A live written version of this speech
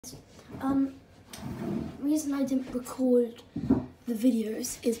Reason I didn't record the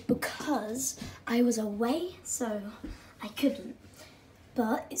videos is because I was away, so I couldn't.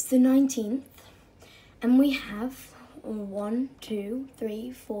 But it's the 19th, and we have 1, 2,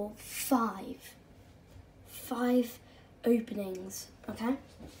 3, 4, 5 openings, okay?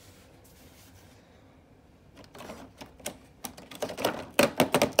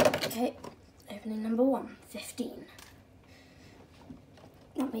 Okay, opening number 1, 15.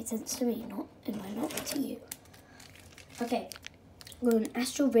 That made sense to me, not to you. Okay, we're an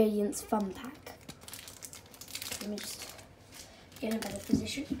Astral Radiance Fun Pack. Let me just get in a better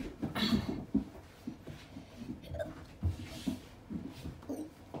position.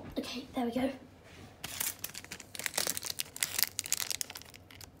 Okay, there we go.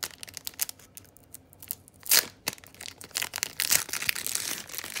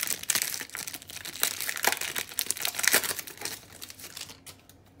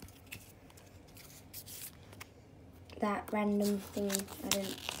 That random thing, I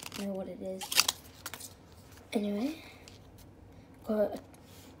don't know what it is. Anyway, got a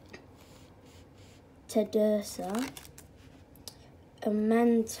Tedursa, a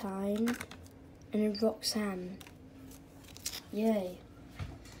Mantine, and a Roxanne. Yay!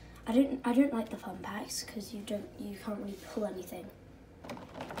 I don't like the fun packs because you can't really pull anything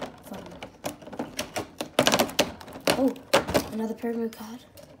fun. Oh, another promo card.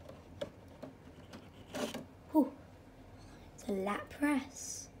 Oh. A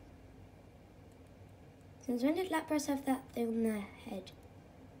Lapras. Since when did Lapras have that thing on their head?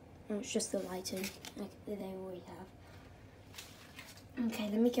 Oh, it's just the lighting, like they always have. Okay,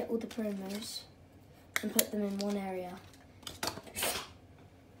 let me get all the promos and put them in one area.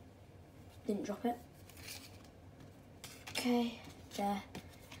 Didn't drop it. Okay, there.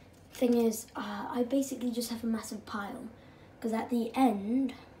 Thing is, I basically just have a massive pile because at the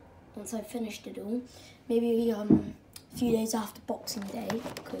end, once I've finished it all, maybe a few days after Boxing Day,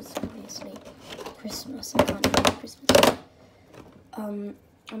 because obviously Christmas, I can't do Christmas. I'm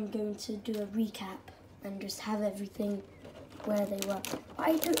going to do a recap and just have everything where they were.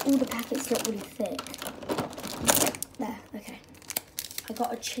 I took all the packets not really thick. There, okay. I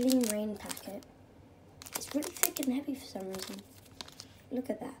got a Chilling Rain packet. It's really thick and heavy for some reason. Look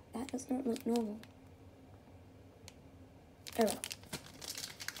at that. That does not look normal. Oh well.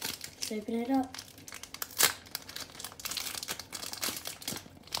 Let's open it up.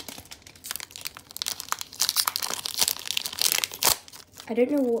 I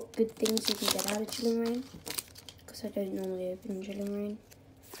don't know what good things you can get out of Chilling Rain, because I don't normally open Chilling Rain.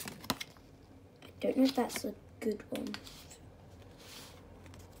 I don't know if that's a good one.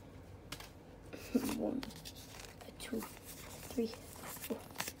 1, 2, 3, 4.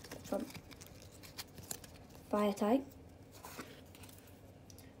 From Fire type,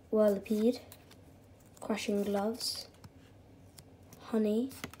 Whirlipede, Crushing Gloves, Honey,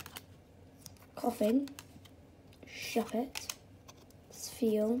 Coughing, Shuppet,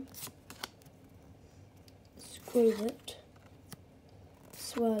 Feel, Squirrellet,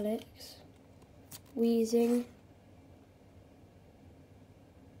 Swirlix, Wheezing,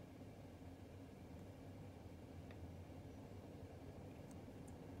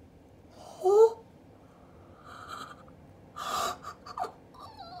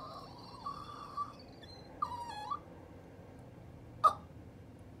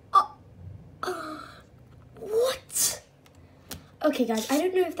 Okay guys, I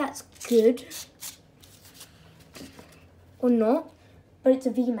don't know if that's good or not, but it's a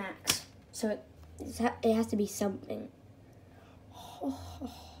VMAX, so it has to be something.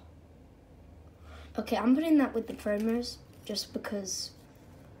 Okay, I'm putting that with the promos just because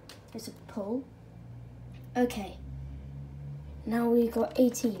it's a pull. Okay, now we got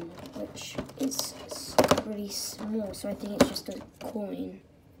 18, which is really small, so I think it's just a coin.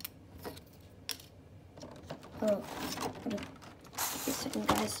 Oh, wait a second,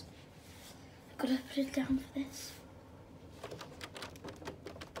 guys. I've got to put it down for this.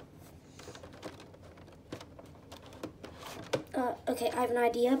 Okay, I have an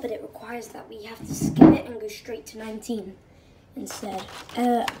idea, but it requires that we have to skip it and go straight to 19 instead.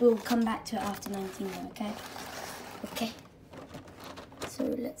 We'll come back to it after 19 though, okay? Okay. So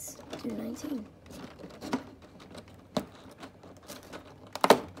let's do 19.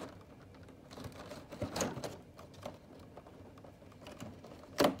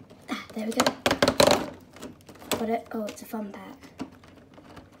 There we go. Got it. Oh, it's a fun pack.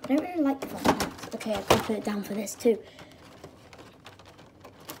 I don't really like the fun packs. Okay, I can put it down for this too.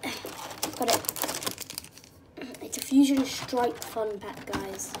 Got it. It's a Fusion Strike fun pack,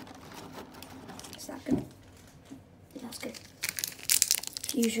 guys. Is that good? That's good.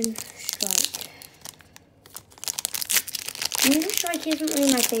 Fusion Strike. Fusion Strike isn't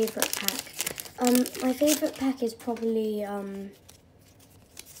really my favourite pack. My favourite pack is probably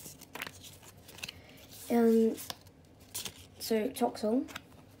so Toxel,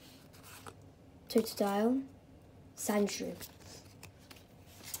 Totodile, Sandshrew.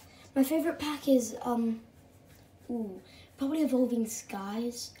 My favourite pack is probably Evolving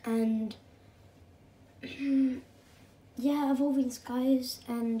Skies and yeah, Evolving Skies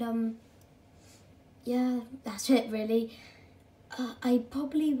and yeah, that's it really. I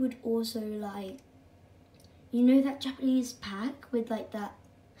probably would also like, you know, that Japanese pack with like that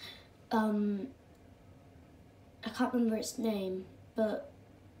I can't remember its name, but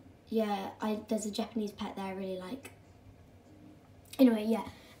yeah, there's a Japanese pack that I really like. Anyway, yeah.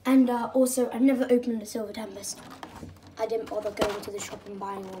 And also, I've never opened a Silver Tempest. I didn't bother going to the shop and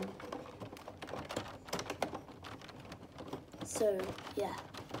buying one. So, yeah.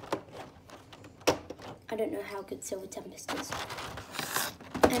 I don't know how good Silver Tempest is.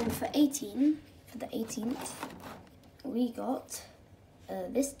 And for the 18th, we got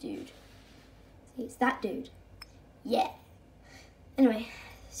this dude. See, it's that dude. Yeah. Anyway,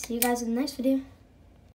 see you guys in the next video.